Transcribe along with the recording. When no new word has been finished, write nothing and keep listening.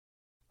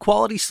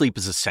Quality sleep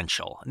is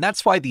essential, and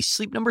that's why the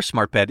Sleep Number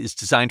Smart Bed is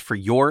designed for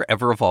your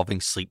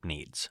ever-evolving sleep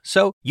needs.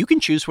 So you can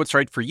choose what's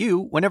right for you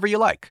whenever you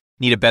like.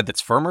 Need a bed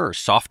that's firmer or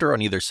softer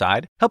on either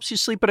side? Helps you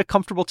sleep at a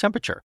comfortable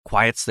temperature,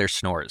 quiets their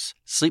snores.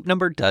 Sleep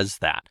Number does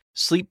that.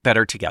 Sleep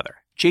better together.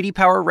 J.D.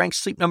 Power ranks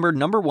Sleep Number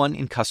 #1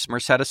 in customer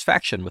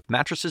satisfaction with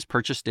mattresses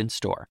purchased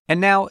in-store.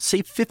 And now,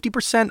 save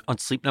 50% on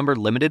Sleep Number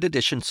limited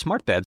edition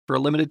smart beds for a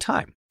limited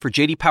time. For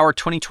J.D. Power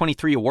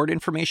 2023 award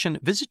information,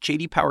 visit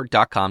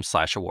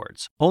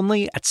jdpower.com/awards.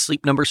 Only at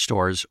Sleep Number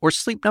stores or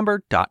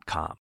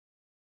sleepnumber.com.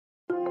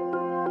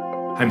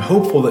 I'm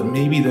hopeful that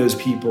maybe those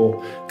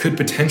people could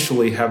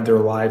potentially have their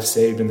lives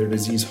saved and their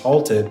disease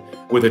halted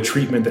with a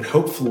treatment that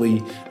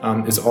hopefully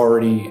is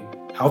already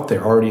out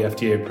there, already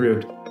FDA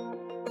approved.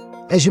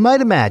 As you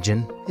might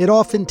imagine, it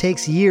often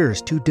takes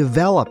years to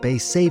develop a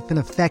safe and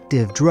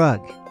effective drug,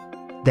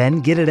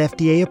 then get it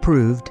FDA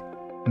approved,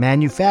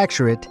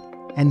 manufacture it,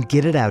 and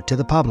get it out to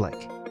the public.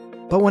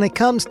 But when it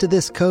comes to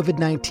this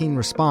COVID-19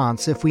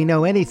 response, if we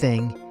know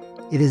anything,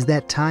 it is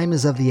that time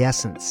is of the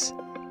essence.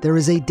 There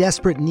is a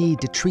desperate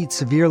need to treat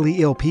severely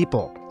ill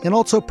people and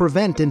also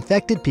prevent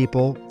infected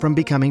people from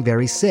becoming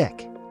very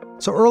sick.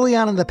 So early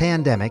on in the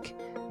pandemic,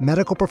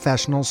 medical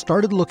professionals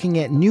started looking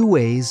at new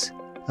ways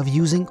of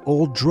using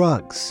old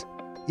drugs.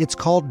 It's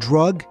called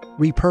drug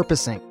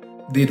repurposing.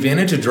 The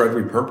advantage of drug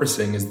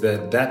repurposing is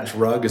that that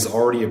drug is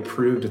already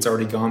approved. It's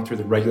already gone through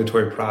the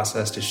regulatory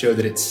process to show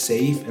that it's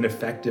safe and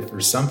effective for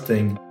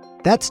something.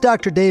 That's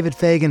Dr. David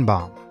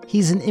Fajgenbaum.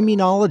 He's an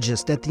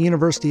immunologist at the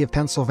University of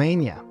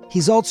Pennsylvania.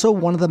 He's also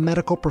one of the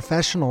medical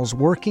professionals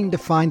working to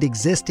find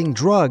existing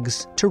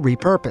drugs to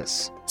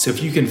repurpose. So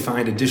if you can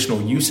find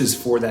additional uses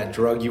for that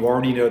drug, you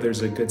already know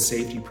there's a good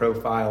safety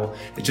profile.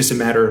 It's just a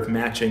matter of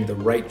matching the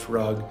right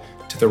drug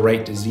to the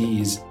right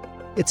disease.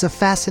 It's a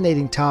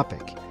fascinating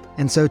topic.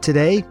 And so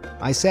today,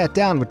 I sat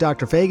down with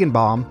Dr.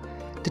 Fajgenbaum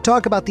to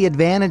talk about the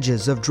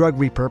advantages of drug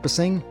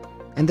repurposing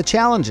and the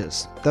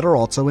challenges that are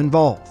also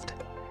involved.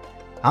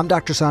 I'm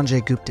Dr.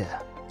 Sanjay Gupta,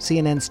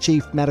 CNN's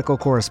chief medical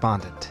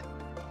correspondent.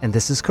 And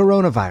this is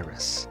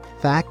Coronavirus,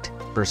 Fact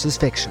versus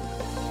Fiction.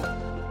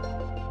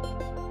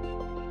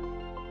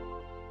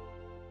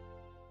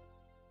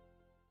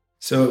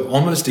 So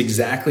almost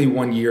exactly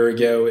 1 year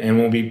ago, and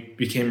when we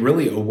became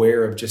really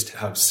aware of just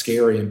how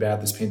scary and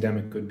bad this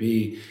pandemic could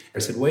be, I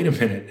said, wait a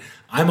minute,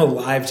 I'm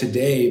alive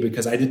today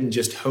because I didn't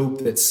just hope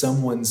that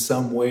someone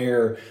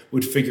somewhere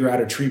would figure out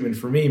a treatment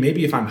for me.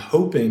 Maybe if I'm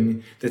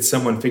hoping that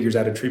someone figures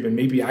out a treatment,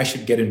 maybe I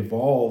should get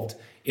involved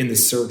in the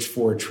search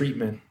for a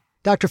treatment.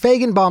 Dr.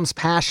 Fajgenbaum's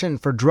passion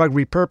for drug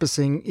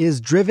repurposing is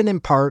driven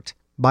in part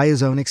by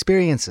his own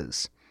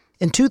experiences.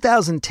 In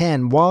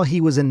 2010, while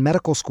he was in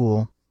medical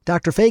school,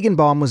 Dr.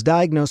 Fajgenbaum was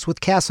diagnosed with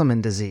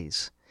Castleman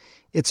disease.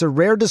 It's a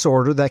rare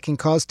disorder that can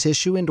cause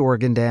tissue and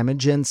organ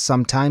damage and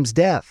sometimes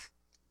death.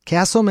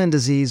 Castleman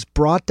disease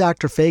brought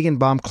Dr.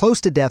 Fajgenbaum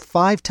close to death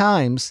 5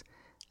 times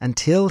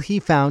until he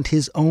found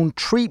his own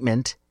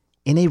treatment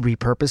in a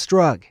repurposed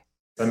drug.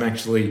 I'm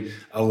actually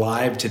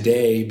alive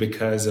today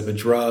because of a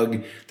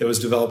drug that was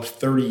developed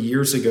 30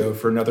 years ago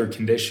for another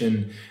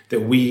condition that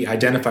we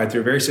identified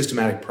through a very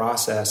systematic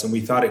process, and we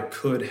thought it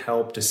could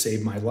help to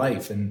save my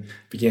life, and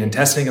began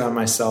testing it on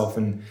myself,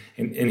 and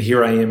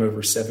here I am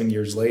over 7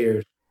 years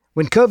later.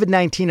 When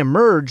COVID-19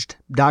 emerged,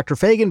 Dr.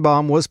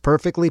 Fajgenbaum was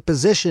perfectly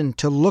positioned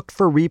to look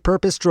for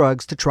repurposed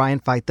drugs to try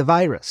and fight the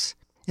virus.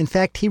 In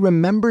fact, he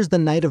remembers the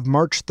night of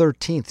March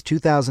 13th,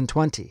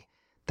 2020.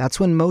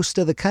 That's when most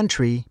of the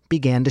country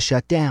began to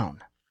shut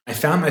down. I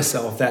found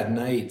myself that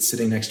night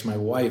sitting next to my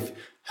wife,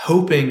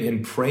 hoping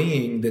and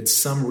praying that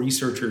some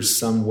researchers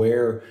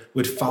somewhere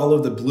would follow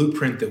the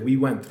blueprint that we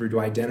went through to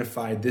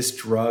identify this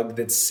drug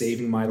that's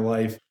saving my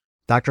life.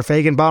 Dr.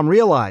 Fajgenbaum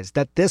realized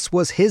that this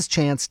was his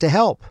chance to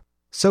help.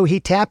 So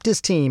he tapped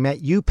his team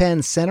at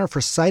UPenn's Center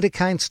for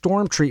Cytokine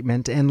Storm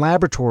Treatment and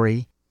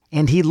Laboratory,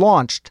 and he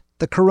launched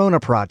the Corona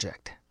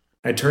Project.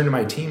 I turned to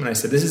my team and I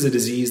said, this is a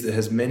disease that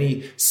has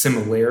many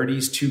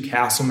similarities to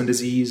Castleman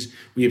disease.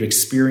 We have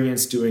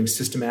experience doing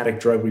systematic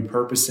drug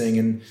repurposing,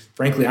 and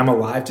frankly, I'm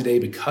alive today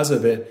because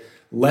of it.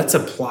 Let's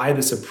apply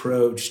this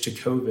approach to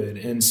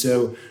COVID. And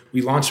so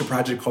we launched a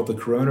project called the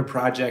Corona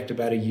Project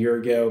about a year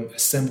ago,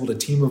 assembled a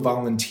team of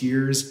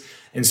volunteers,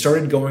 and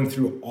started going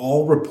through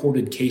all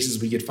reported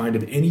cases we could find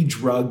of any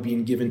drug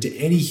being given to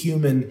any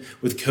human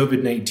with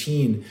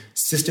COVID-19,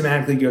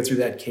 systematically go through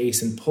that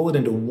case and pull it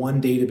into one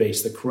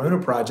database, the Corona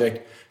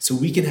Project, so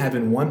we can have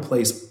in one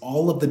place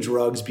all of the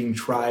drugs being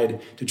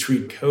tried to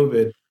treat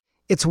COVID.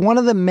 It's one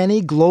of the many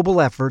global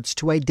efforts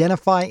to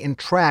identify and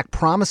track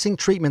promising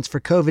treatments for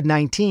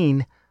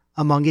COVID-19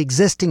 among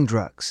existing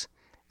drugs.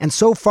 And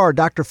so far,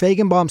 Dr.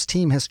 Fajgenbaum's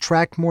team has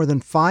tracked more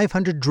than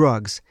 500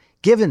 drugs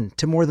given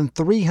to more than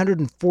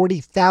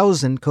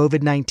 340,000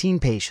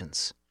 COVID-19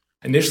 patients.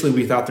 Initially,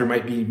 we thought there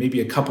might be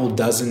maybe a couple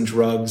dozen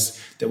drugs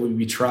that would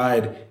be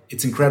tried.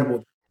 It's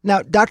incredible.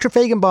 Now, Dr.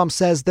 Fajgenbaum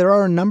says there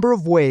are a number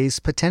of ways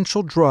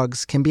potential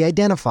drugs can be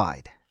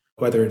identified.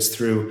 whether it's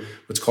through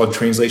what's called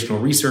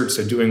translational research,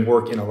 so doing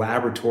work in a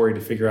laboratory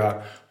to figure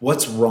out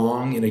what's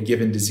wrong in a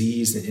given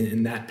disease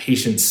in that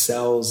patient's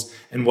cells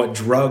and what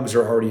drugs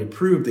are already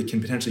approved that can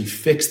potentially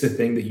fix the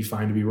thing that you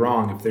find to be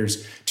wrong. If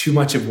there's too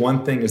much of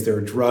one thing, is there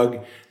a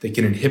drug that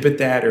can inhibit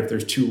that? Or if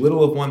there's too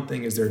little of one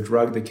thing, is there a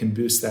drug that can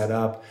boost that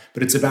up?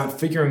 But it's about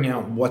figuring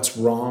out what's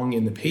wrong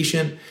in the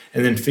patient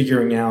and then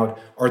figuring out,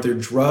 are there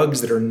drugs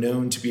that are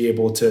known to be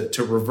able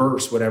to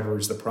reverse whatever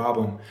is the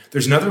problem?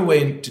 There's another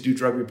way to do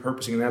drug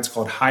repurposing, and that's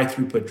called high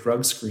throughput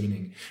drug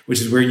screening,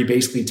 which is where you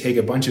basically take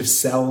a bunch of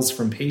cells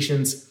from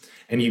patients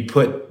and you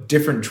put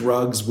different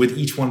drugs with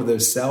each one of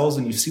those cells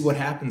and you see what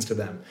happens to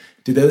them.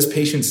 Do those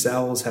patient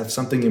cells have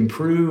something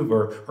improve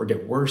or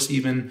get worse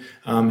even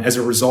as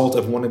a result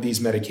of one of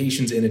these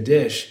medications in a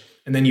dish?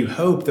 And then you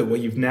hope that what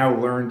you've now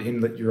learned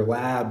in your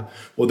lab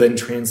will then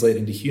translate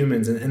into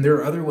humans. And there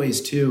are other ways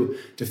too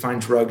to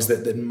find drugs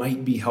that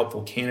might be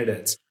helpful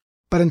candidates.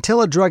 But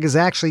until a drug is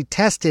actually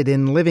tested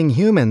in living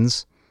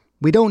humans,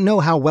 we don't know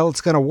how well it's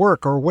going to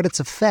work or what its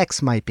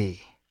effects might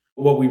be.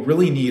 What we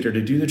really need are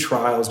to do the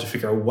trials to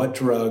figure out what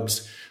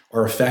drugs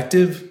are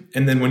effective.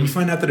 And then when you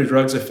find out that a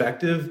drug's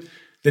effective,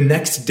 the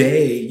next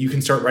day you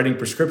can start writing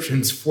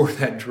prescriptions for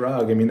that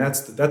drug. I mean,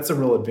 that's a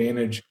real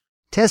advantage.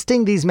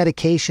 Testing these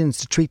medications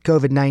to treat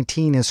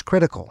COVID-19 is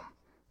critical,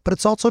 but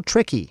it's also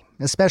tricky,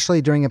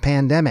 especially during a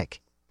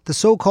pandemic. The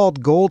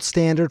so-called gold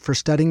standard for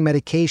studying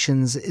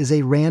medications is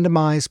a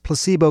randomized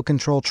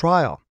placebo-controlled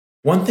trial.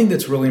 One thing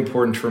that's really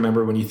important to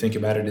remember when you think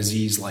about a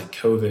disease like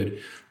COVID,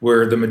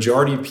 where the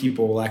majority of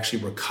people will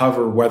actually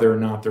recover whether or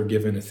not they're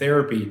given a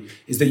therapy,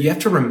 is that you have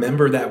to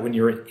remember that when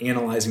you're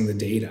analyzing the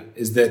data,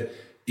 is that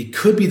it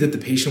could be that the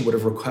patient would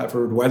have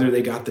recovered whether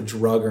they got the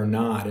drug or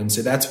not. And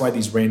so that's why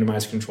these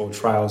randomized controlled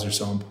trials are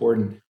so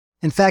important.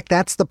 In fact,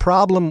 that's the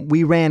problem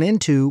we ran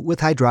into with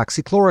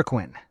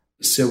hydroxychloroquine.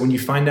 So when you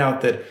find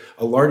out that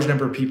a large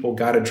number of people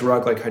got a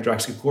drug like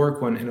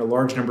hydroxychloroquine and a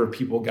large number of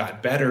people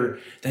got better,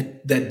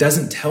 that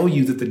doesn't tell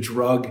you that the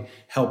drug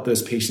helped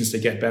those patients to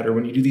get better.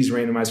 When you do these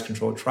randomized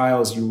controlled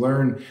trials, you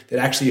learn that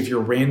actually if you're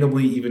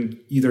randomly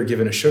either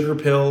given a sugar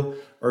pill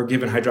or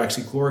given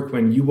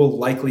hydroxychloroquine, you will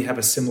likely have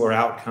a similar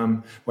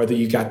outcome whether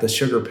you got the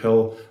sugar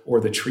pill or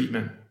the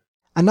treatment.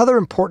 Another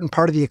important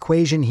part of the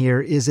equation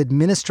here is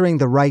administering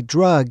the right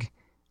drug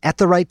at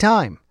the right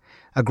time.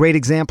 A great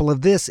example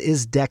of this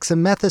is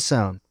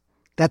dexamethasone.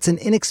 That's an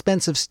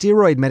inexpensive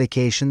steroid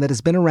medication that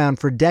has been around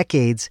for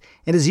decades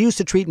and is used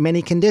to treat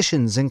many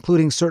conditions,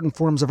 including certain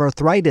forms of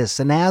arthritis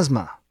and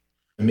asthma.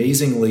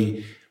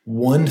 Amazingly,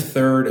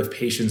 1/3 of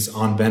patients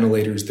on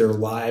ventilators, their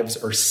lives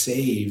are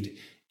saved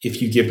if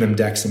you give them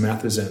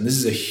dexamethasone. This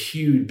is a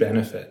huge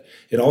benefit.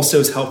 It also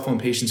is helpful in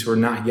patients who are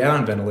not yet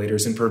on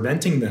ventilators and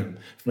preventing them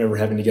from ever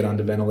having to get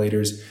onto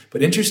ventilators.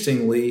 But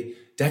interestingly,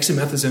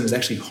 dexamethasone is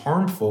actually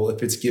harmful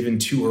if it's given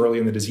too early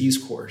in the disease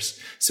course.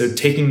 So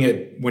taking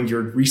it when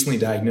you're recently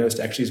diagnosed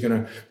actually is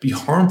going to be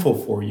harmful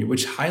for you,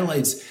 which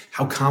highlights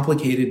how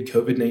complicated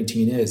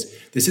COVID-19 is.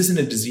 This isn't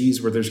a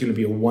disease where there's going to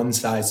be a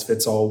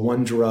one-size-fits-all,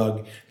 one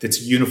drug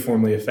that's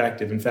uniformly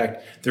effective. In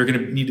fact, there are going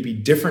to need to be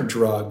different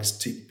drugs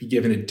to be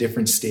given at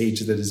different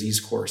stages of the disease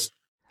course.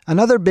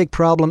 Another big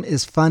problem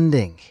is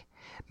funding.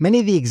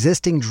 Many of the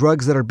existing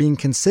drugs that are being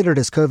considered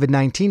as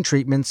COVID-19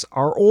 treatments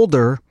are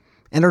older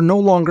and are no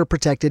longer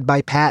protected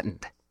by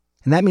patent.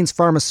 And that means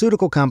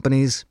pharmaceutical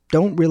companies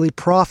don't really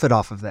profit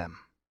off of them.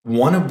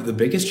 One of the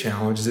biggest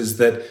challenges is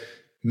that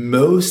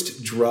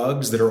most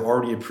drugs that are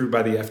already approved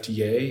by the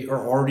FDA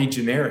are already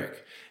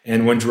generic.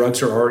 And when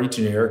drugs are already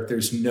generic,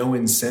 there's no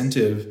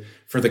incentive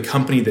for the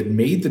company that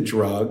made the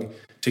drug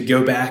to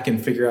go back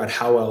and figure out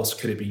how else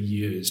could it be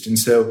used. And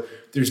so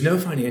there's no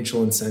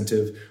financial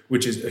incentive,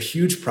 which is a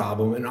huge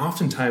problem. And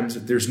oftentimes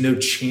there's no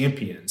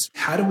champions.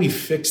 How do we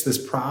fix this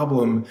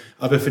problem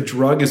of if a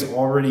drug is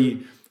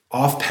already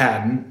off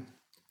patent,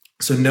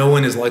 so no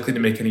one is likely to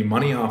make any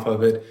money off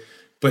of it,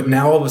 but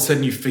now all of a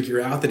sudden you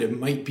figure out that it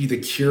might be the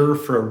cure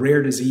for a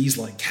rare disease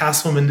like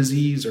Castleman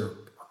disease or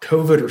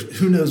COVID or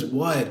who knows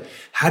what?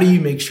 How do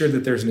you make sure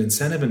that there's an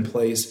incentive in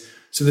place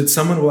so that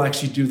someone will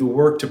actually do the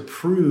work to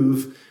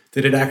prove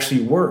that it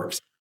actually works?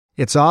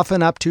 It's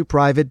often up to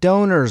private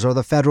donors or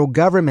the federal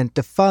government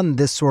to fund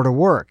this sort of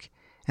work.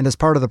 And as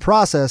part of the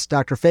process,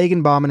 Dr.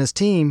 Feigenbaum and his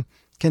team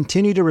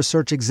continue to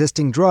research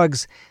existing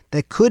drugs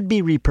that could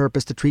be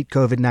repurposed to treat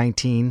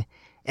COVID-19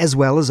 as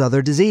well as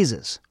other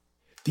diseases.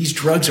 These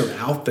drugs are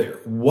out there.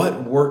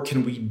 What work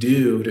can we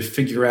do to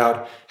figure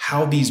out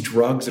how these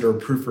drugs that are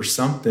approved for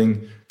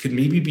something could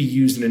maybe be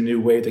used in a new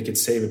way that could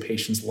save a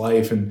patient's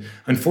life? And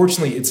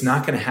unfortunately, it's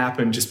not going to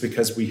happen just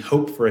because we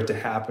hope for it to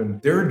happen.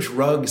 There are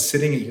drugs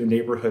sitting at your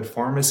neighborhood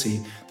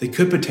pharmacy that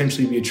could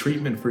potentially be a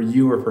treatment for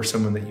you or for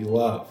someone that you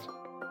love.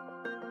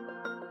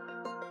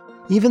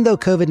 Even though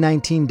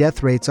COVID-19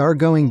 death rates are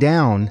going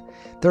down,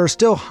 there are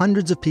still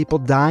hundreds of people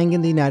dying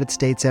in the United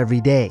States every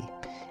day.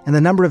 And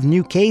the number of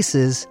new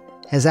cases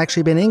has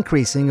actually been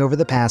increasing over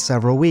the past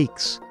several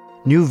weeks.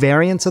 New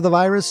variants of the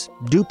virus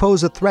do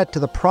pose a threat to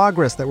the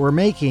progress that we're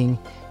making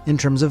in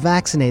terms of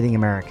vaccinating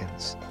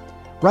Americans.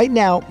 Right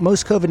now,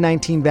 most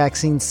COVID-19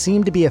 vaccines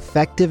seem to be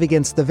effective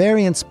against the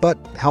variants, but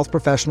health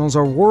professionals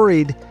are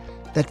worried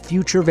that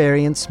future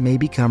variants may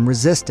become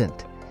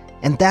resistant.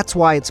 And that's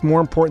why it's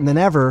more important than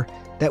ever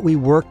that we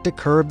work to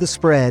curb the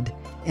spread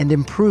and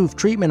improve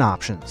treatment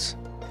options.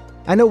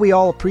 I know we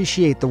all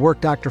appreciate the work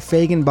Dr.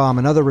 Feigenbaum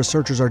and other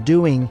researchers are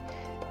doing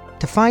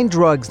to find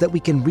drugs that we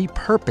can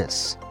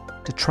repurpose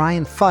to try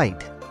and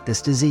fight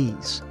this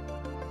disease.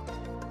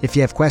 If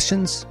you have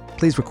questions,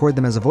 please record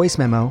them as a voice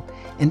memo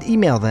and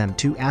email them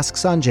to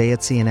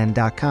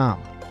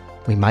asksanjay@cnn.com.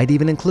 We might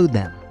even include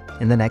them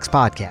in the next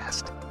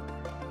podcast.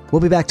 We'll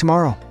be back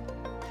tomorrow.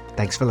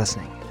 Thanks for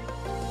listening.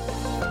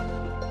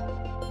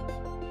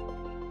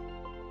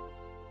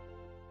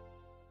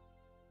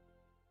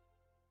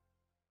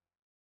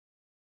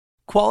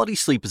 Quality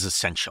sleep is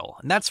essential,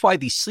 and that's why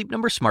the Sleep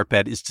Number Smart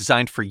Bed is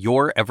designed for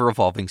your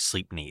ever-evolving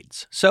sleep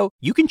needs. So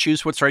you can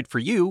choose what's right for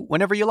you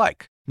whenever you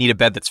like. Need a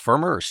bed that's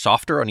firmer or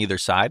softer on either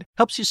side?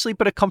 Helps you sleep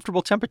at a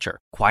comfortable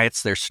temperature.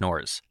 Quiets their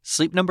snores.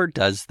 Sleep Number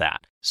does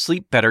that.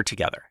 Sleep better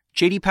together.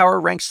 J.D. Power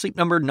ranks Sleep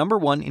Number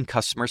 #1 in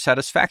customer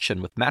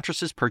satisfaction with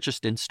mattresses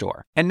purchased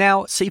in-store. And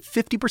now, save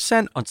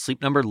 50% on Sleep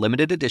Number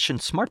limited edition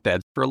smart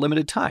beds for a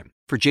limited time.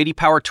 For J.D.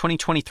 Power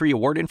 2023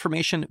 award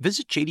information,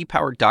 visit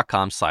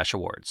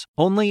jdpower.com/awards.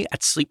 Only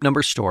at Sleep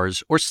Number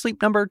stores or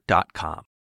sleepnumber.com.